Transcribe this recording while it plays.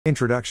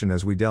Introduction.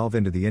 As we delve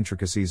into the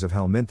intricacies of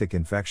helminthic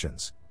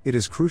infections, it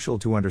is crucial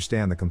to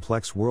understand the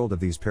complex world of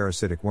these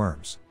parasitic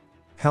worms.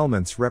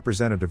 Helminths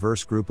represent a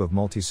diverse group of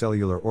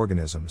multicellular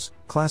organisms,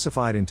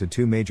 classified into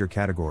two major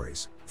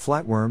categories: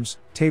 flatworms,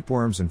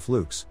 tapeworms and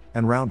flukes,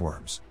 and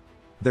roundworms.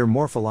 Their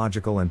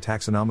morphological and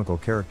taxonomical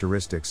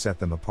characteristics set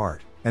them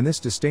apart, and this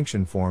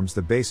distinction forms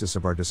the basis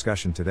of our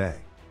discussion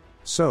today.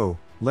 So,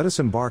 let us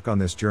embark on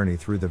this journey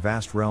through the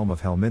vast realm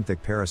of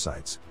helminthic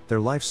parasites, their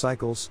life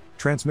cycles,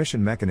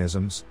 transmission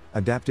mechanisms,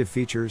 adaptive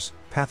features,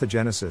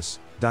 pathogenesis,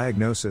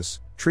 diagnosis,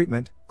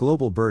 treatment,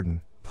 global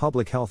burden,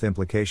 public health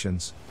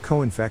implications,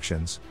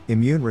 co-infections,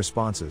 immune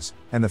responses,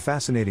 and the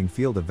fascinating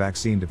field of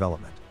vaccine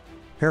development.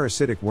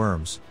 Parasitic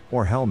worms,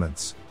 or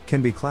helminths,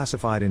 can be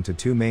classified into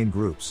two main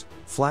groups: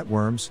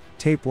 flatworms,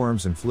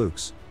 tapeworms and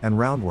flukes, and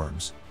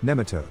roundworms,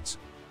 nematodes.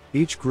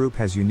 Each group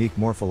has unique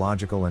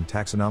morphological and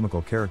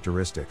taxonomical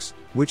characteristics,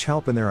 which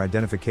help in their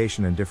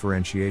identification and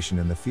differentiation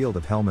in the field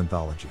of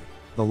helminthology.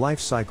 The life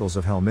cycles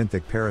of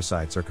helminthic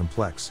parasites are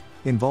complex,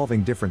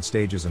 involving different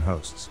stages and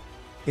hosts.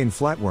 In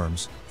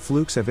flatworms,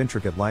 flukes have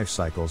intricate life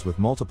cycles with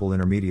multiple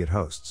intermediate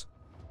hosts.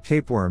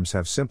 Tapeworms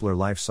have simpler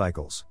life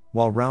cycles,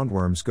 while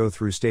roundworms go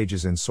through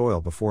stages in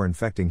soil before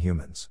infecting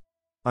humans.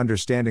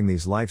 Understanding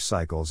these life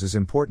cycles is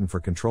important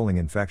for controlling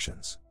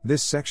infections.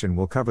 This section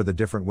will cover the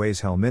different ways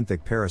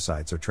helminthic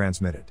parasites are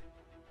transmitted.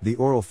 The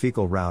oral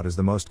fecal route is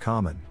the most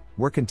common,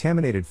 where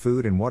contaminated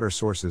food and water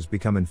sources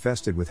become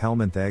infested with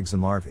helminth eggs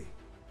and larvae.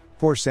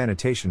 Poor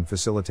sanitation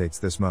facilitates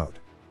this mode.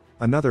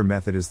 Another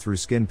method is through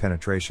skin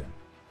penetration.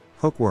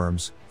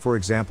 Hookworms, for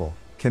example,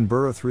 can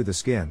burrow through the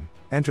skin,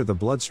 enter the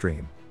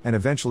bloodstream, and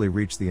eventually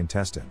reach the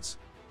intestines.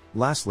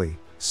 Lastly,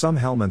 some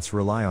helminths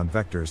rely on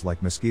vectors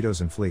like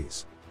mosquitoes and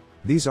fleas.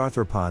 These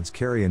arthropods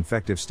carry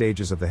infective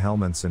stages of the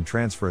helminths and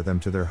transfer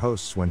them to their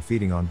hosts when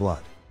feeding on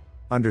blood.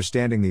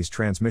 Understanding these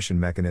transmission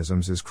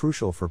mechanisms is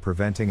crucial for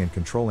preventing and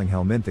controlling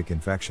helminthic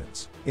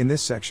infections. In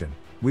this section,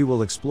 we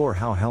will explore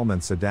how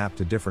helminths adapt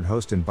to different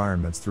host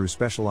environments through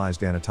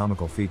specialized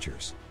anatomical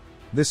features.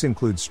 This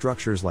includes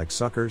structures like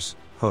suckers,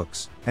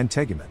 hooks, and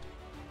tegument.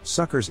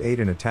 Suckers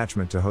aid in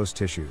attachment to host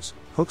tissues,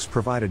 hooks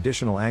provide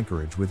additional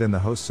anchorage within the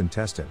host's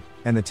intestine,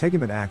 and the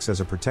tegument acts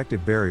as a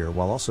protective barrier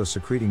while also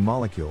secreting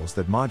molecules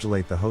that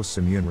modulate the host's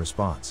immune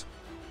response.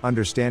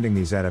 Understanding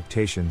these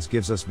adaptations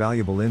gives us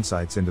valuable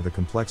insights into the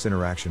complex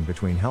interaction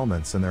between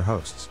helminths and their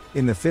hosts.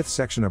 In the fifth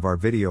section of our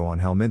video on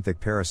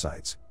helminthic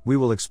parasites, we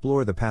will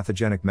explore the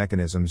pathogenic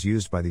mechanisms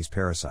used by these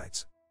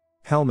parasites.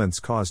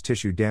 Helminths cause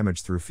tissue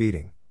damage through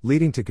feeding,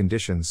 leading to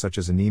conditions such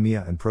as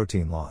anemia and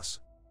protein loss.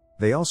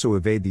 They also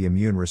evade the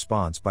immune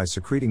response by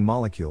secreting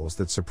molecules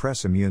that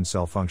suppress immune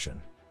cell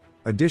function.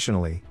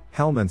 Additionally,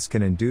 helminths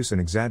can induce an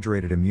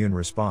exaggerated immune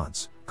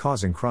response,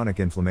 causing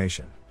chronic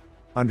inflammation.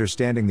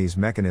 Understanding these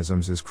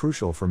mechanisms is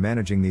crucial for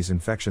managing these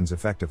infections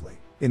effectively.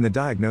 In the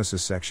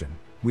diagnosis section,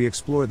 we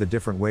explore the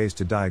different ways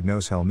to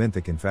diagnose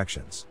helminthic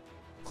infections.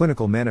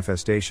 Clinical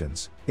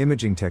manifestations,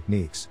 imaging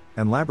techniques,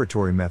 and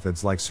laboratory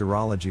methods like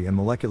serology and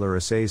molecular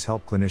assays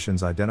help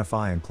clinicians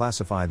identify and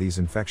classify these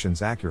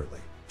infections accurately.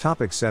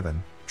 Topic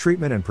 7.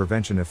 Treatment and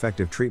prevention.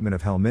 Effective treatment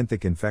of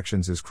helminthic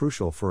infections is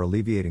crucial for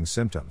alleviating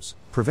symptoms,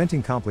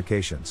 preventing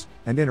complications,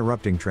 and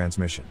interrupting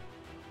transmission.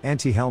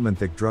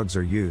 Anti-helminthic drugs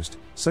are used,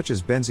 such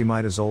as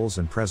benzimidazoles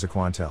and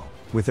praziquantel,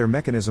 with their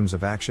mechanisms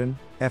of action,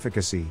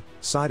 efficacy,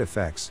 side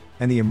effects,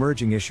 and the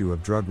emerging issue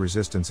of drug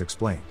resistance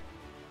explained.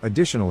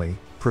 Additionally,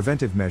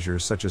 preventive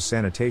measures such as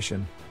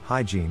sanitation,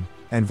 hygiene,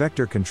 and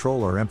vector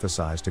control are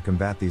emphasized to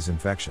combat these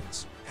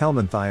infections.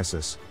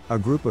 Helminthiasis, a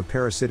group of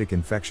parasitic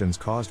infections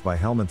caused by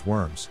helminth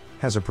worms,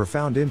 has a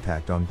profound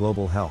impact on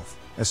global health,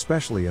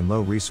 especially in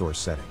low-resource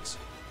settings.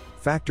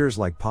 Factors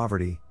like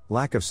poverty,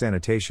 lack of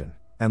sanitation,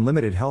 and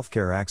limited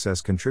healthcare access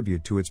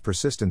contribute to its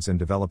persistence in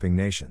developing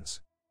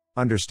nations.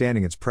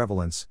 Understanding its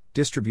prevalence,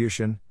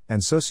 distribution,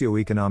 and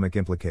socioeconomic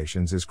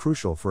implications is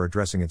crucial for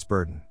addressing its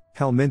burden.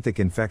 Helminthic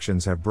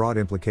infections have broad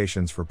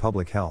implications for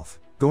public health,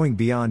 going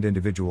beyond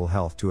individual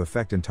health to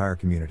affect entire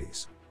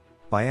communities.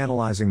 By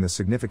analyzing the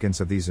significance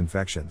of these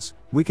infections,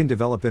 we can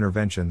develop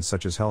interventions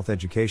such as health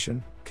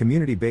education,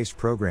 community-based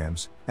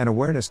programs, and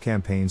awareness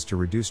campaigns to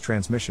reduce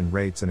transmission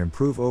rates and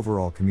improve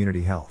overall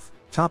community health.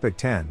 Topic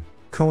 10.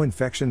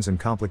 Co-infections and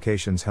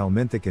complications.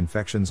 Helminthic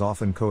infections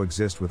often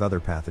coexist with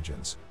other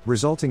pathogens,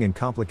 resulting in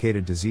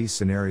complicated disease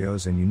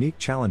scenarios and unique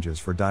challenges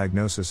for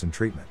diagnosis and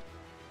treatment.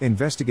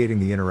 Investigating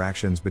the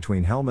interactions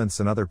between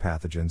helminths and other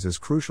pathogens is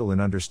crucial in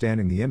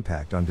understanding the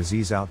impact on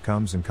disease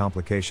outcomes and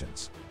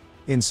complications.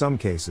 In some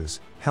cases,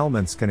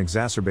 helminths can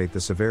exacerbate the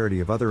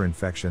severity of other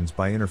infections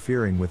by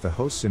interfering with the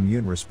host's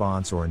immune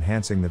response or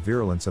enhancing the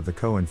virulence of the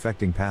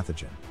co-infecting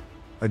pathogen.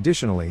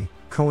 Additionally,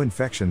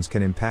 co-infections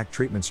can impact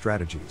treatment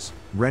strategies,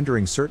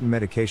 rendering certain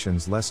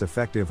medications less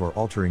effective or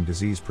altering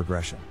disease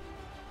progression.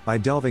 By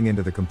delving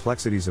into the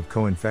complexities of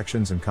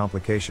co-infections and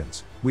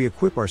complications, we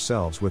equip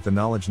ourselves with the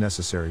knowledge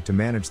necessary to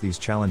manage these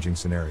challenging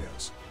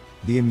scenarios.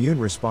 The immune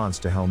response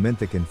to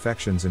helminthic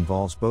infections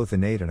involves both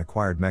innate and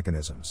acquired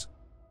mechanisms.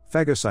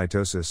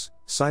 Phagocytosis,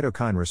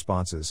 cytokine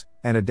responses,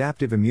 and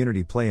adaptive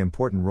immunity play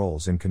important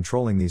roles in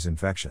controlling these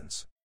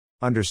infections.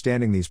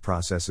 Understanding these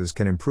processes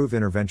can improve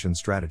intervention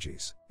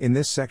strategies. In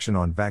this section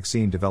on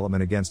vaccine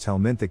development against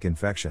helminthic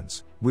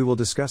infections, we will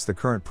discuss the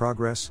current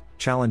progress,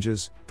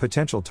 challenges,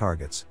 potential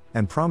targets,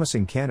 and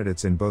promising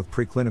candidates in both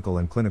preclinical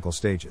and clinical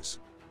stages.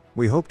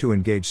 We hope to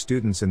engage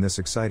students in this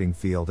exciting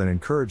field and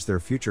encourage their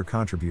future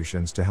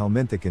contributions to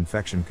helminthic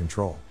infection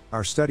control.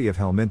 Our study of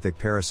helminthic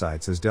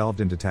parasites has delved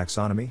into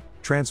taxonomy,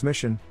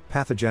 transmission,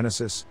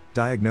 pathogenesis,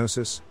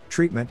 diagnosis,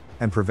 treatment,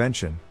 and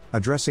prevention,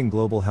 addressing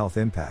global health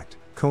impact,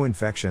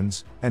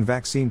 co-infections, and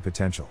vaccine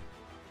potential.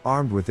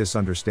 Armed with this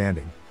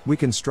understanding, we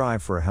can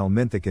strive for a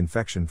helminthic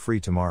infection-free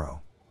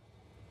tomorrow.